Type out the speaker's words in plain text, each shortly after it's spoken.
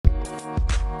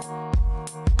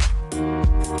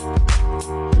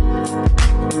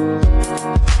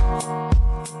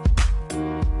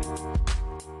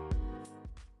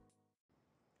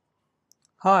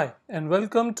Hi, and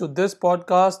welcome to this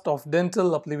podcast of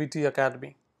Dental Uplivity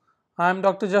Academy. I am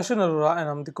Dr. Jashan Arora and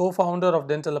I'm the co-founder of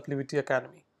Dental Uplivity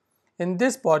Academy. In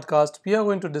this podcast, we are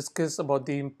going to discuss about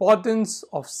the importance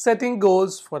of setting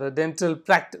goals for a dental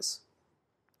practice.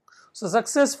 So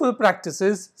successful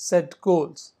practices set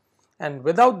goals, and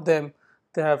without them,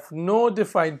 they have no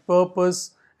defined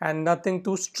purpose and nothing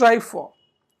to strive for.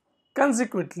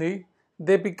 Consequently,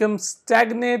 they become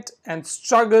stagnant and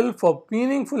struggle for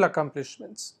meaningful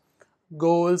accomplishments.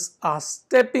 Goals are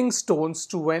stepping stones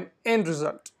to an end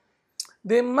result.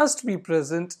 They must be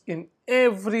present in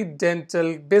every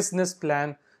dental business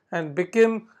plan and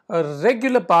become a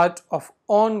regular part of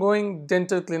ongoing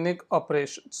dental clinic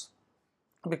operations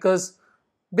because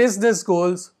business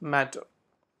goals matter.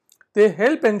 They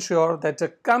help ensure that a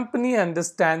company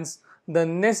understands the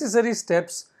necessary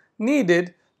steps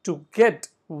needed to get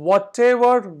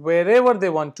whatever wherever they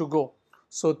want to go.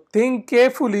 So think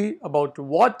carefully about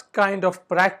what kind of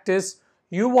practice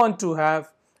you want to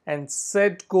have and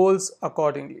set goals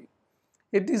accordingly.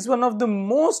 It is one of the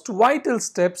most vital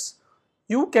steps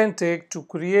you can take to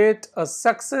create a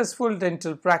successful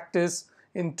dental practice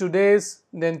in today's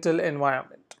dental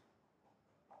environment.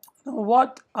 Now,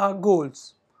 what are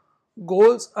goals?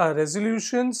 Goals are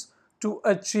resolutions to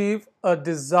achieve a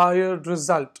desired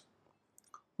result.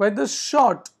 Whether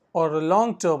short or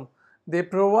long term, they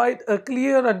provide a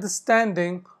clear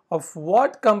understanding of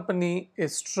what company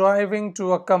is striving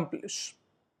to accomplish.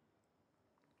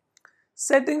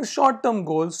 Setting short term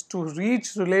goals to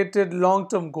reach related long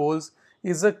term goals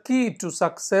is a key to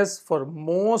success for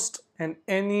most and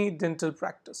any dental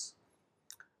practice.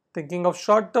 Thinking of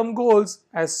short term goals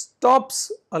as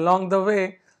stops along the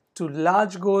way to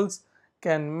large goals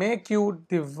can make you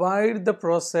divide the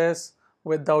process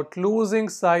without losing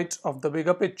sight of the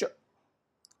bigger picture.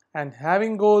 And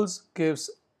having goals gives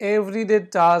everyday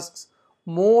tasks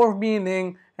more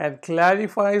meaning and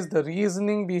clarifies the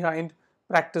reasoning behind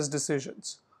practice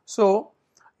decisions. So,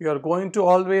 you are going to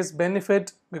always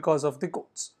benefit because of the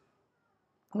goals.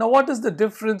 Now, what is the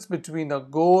difference between a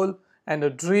goal and a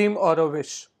dream or a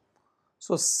wish?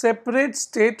 So separate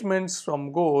statements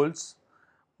from goals.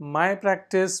 My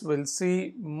practice will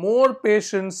see more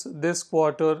patients this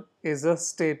quarter is a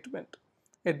statement.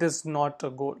 It is not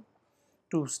a goal.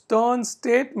 To turn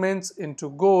statements into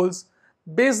goals,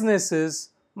 businesses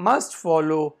must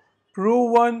follow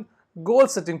proven goal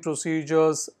setting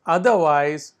procedures.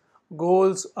 Otherwise,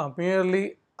 goals are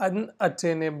merely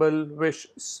unattainable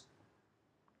wishes.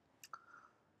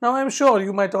 Now, I'm sure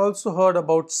you might also heard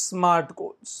about SMART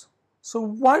goals. So,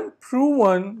 one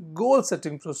proven goal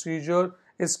setting procedure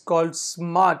is called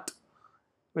SMART,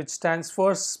 which stands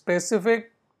for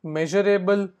specific,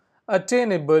 measurable,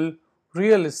 attainable,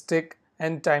 realistic,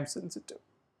 and time sensitive.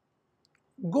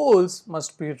 Goals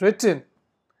must be written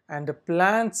and a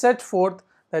plan set forth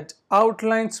that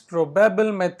outlines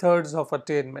probable methods of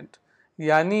attainment.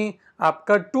 यानी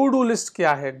आपका to do list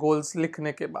क्या है goals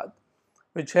लिखने के बाद,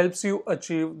 which helps you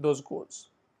achieve those goals.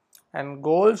 And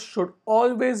goals should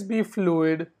always be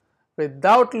fluid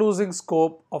without losing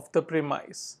scope of the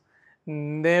premise.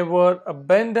 Never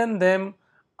abandon them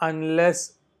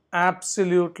unless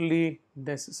absolutely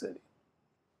necessary.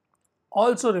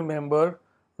 Also remember,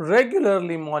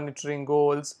 regularly monitoring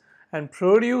goals and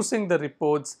producing the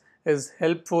reports is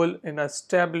helpful in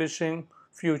establishing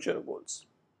future goals.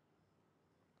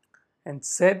 And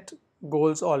set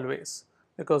goals always,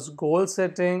 because goal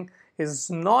setting is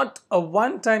not a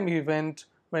one-time event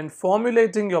when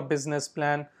formulating your business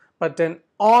plan, but an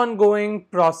ongoing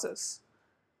process.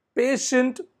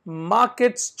 Patient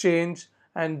markets change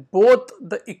and both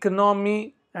the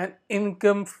economy and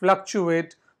income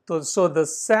fluctuate, so the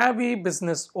savvy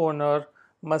business owner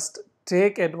must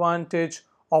take advantage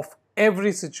of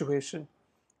every situation.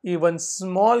 Even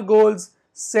small goals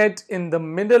set in the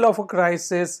middle of a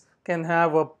crisis can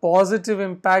have a positive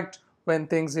impact when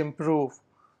things improve.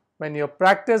 When your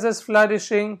practice is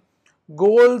flourishing,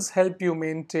 goals help you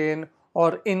maintain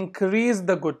or increase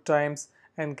the good times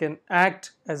and can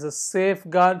act as a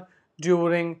safeguard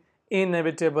during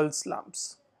inevitable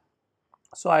slumps.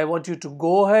 So I want you to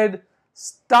go ahead,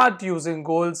 start using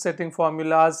goal setting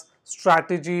formulas,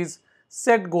 strategies,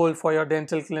 set goal for your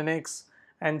dental clinics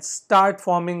and start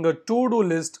forming a to-do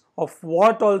list of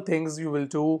what all things you will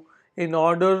do in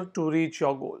order to reach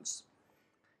your goals.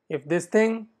 If this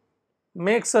thing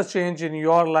makes a change in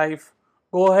your life,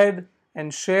 go ahead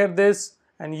and share this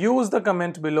and use the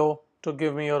comment below to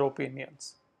give me your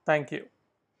opinions. Thank you.